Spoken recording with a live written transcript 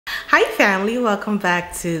Hi family, welcome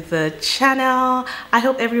back to the channel. I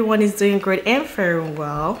hope everyone is doing great and very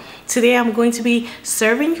well. Today I'm going to be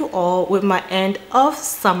serving you all with my end of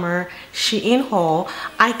summer Shein haul.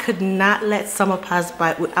 I could not let summer pass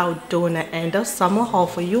by without doing an end of summer haul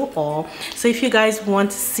for you all. So if you guys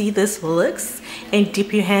want to see this looks and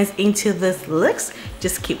dip your hands into this looks,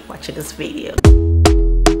 just keep watching this video.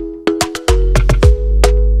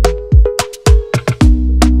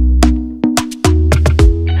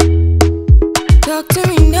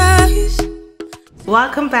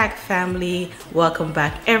 Welcome back family, welcome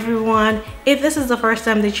back everyone. If this is the first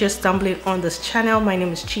time that you're stumbling on this channel, my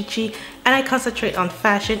name is Chichi and I concentrate on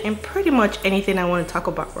fashion and pretty much anything I want to talk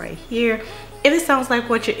about right here. If it sounds like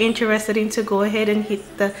what you're interested in, to go ahead and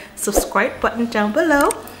hit the subscribe button down below.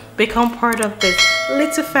 Become part of this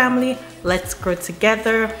little family. Let's grow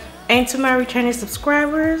together. And to my returning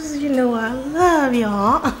subscribers, you know I love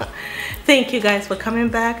y'all. Thank you guys for coming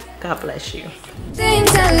back. God bless you. Things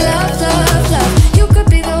I love. You could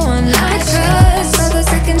be the one I trust. All the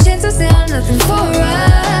second chances, they are nothing for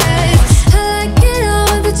us. I like it all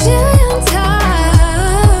with the cherry on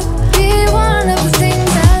top. Be one of the things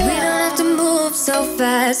we don't have to move so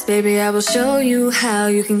fast. Baby, I will show you how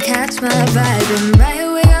you can catch my vibe. And right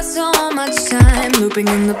here we got so much time, looping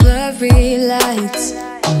in the blurry lights.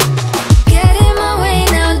 Get in my way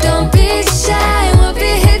now, don't be shy. We'll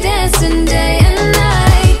be here dancing day and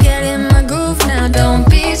night. Get in my groove now, don't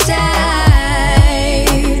be shy.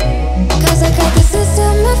 Cause I got this list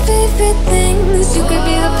of my favorite things. You could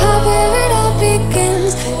be the part where it all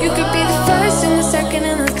begins. You could be the first and the second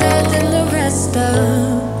and the third and the rest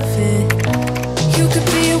of it. You could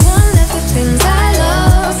be one of the things I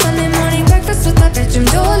love. Sunday morning breakfast with my bedroom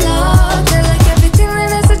door locked. I like everything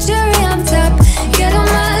that has a cherry on top. Get on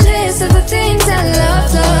my list of the things I love.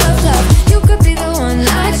 You could be the one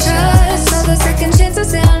I trust. All the second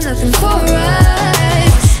chances, they are nothing for us.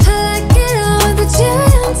 I like it all with the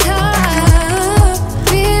cherry on top.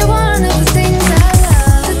 Be one of the things I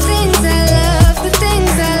love. The things I love, the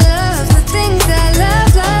things I love, the things I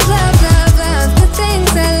love. The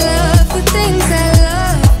things I love, the things I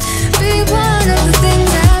love. Be one of the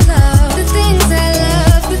things I love. The things I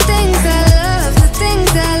love, the things I love, the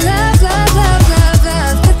things I love.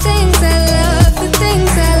 The things I love, the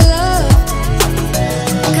things I love.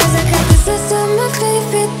 Cause I got this list of my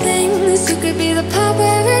favorite things. You could be the part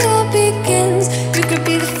where it all begins. You could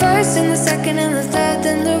be the first and the second and the third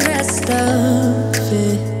and the rest of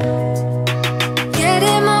it. Get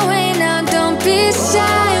in my way now, don't be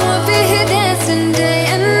shy. We'll be here dancing day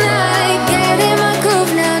and night. Get in my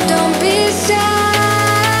groove now, don't be shy.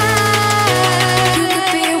 You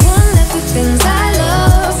could be one of the things I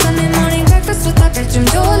love. Sunday morning breakfast with my bedroom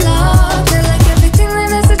door locked. I like everything that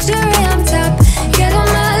has a cherry on top. Get on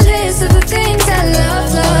my list of the things I love.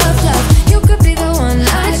 You could be the one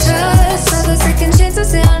I trust. All the second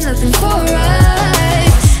chances, they are nothing for us.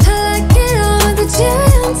 I like it all with the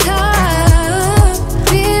cherry on top.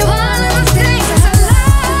 Be one of the things I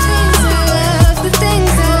love. The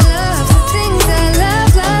things I love, the things I love,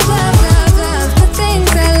 the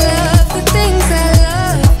things I love, the things I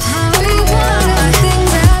love. Be one of the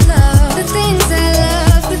things I love. The things I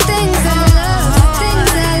love, the things I love, the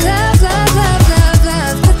things I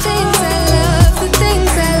love, the things I love, the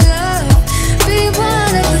things I love. Be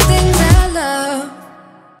one of the things I love.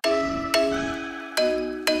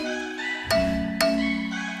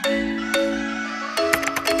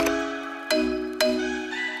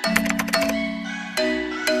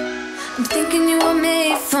 I'm thinking you were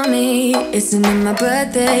made for me. Isn't it my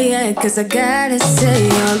birthday yet? Cause I gotta say,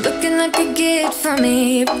 you're looking like a gift for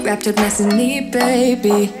me. Wrapped up nice and neat,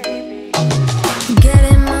 baby. Get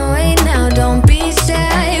in my way now, don't be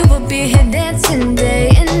shy. We'll be here dancing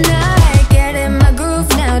day and night. Get in my groove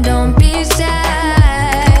now, don't be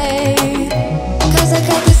shy. Cause I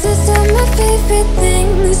got this list of my favorite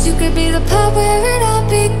things. You could be the part where it all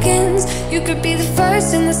begins. You could be the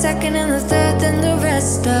first and the second and the third and the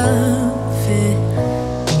rest of it.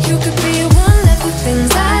 You could be one of the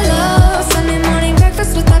things I love. Sunday morning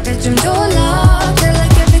breakfast with my bedroom door locked. I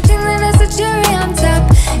like everything that has a cherry on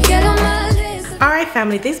top. Get on my list. Alright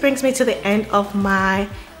family, this brings me to the end of my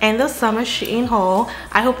end of summer Shein haul.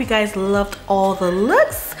 I hope you guys loved all the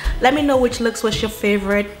looks. Let me know which looks was your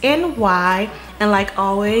favorite and why. And like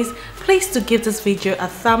always, please do give this video a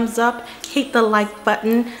thumbs up, hit the like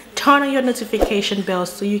button, turn on your notification bell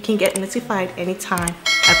so you can get notified anytime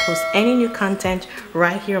I post any new content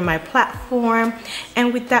right here on my platform.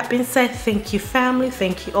 And with that being said, thank you family,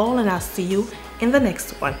 thank you all, and I'll see you in the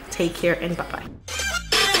next one. Take care and bye bye.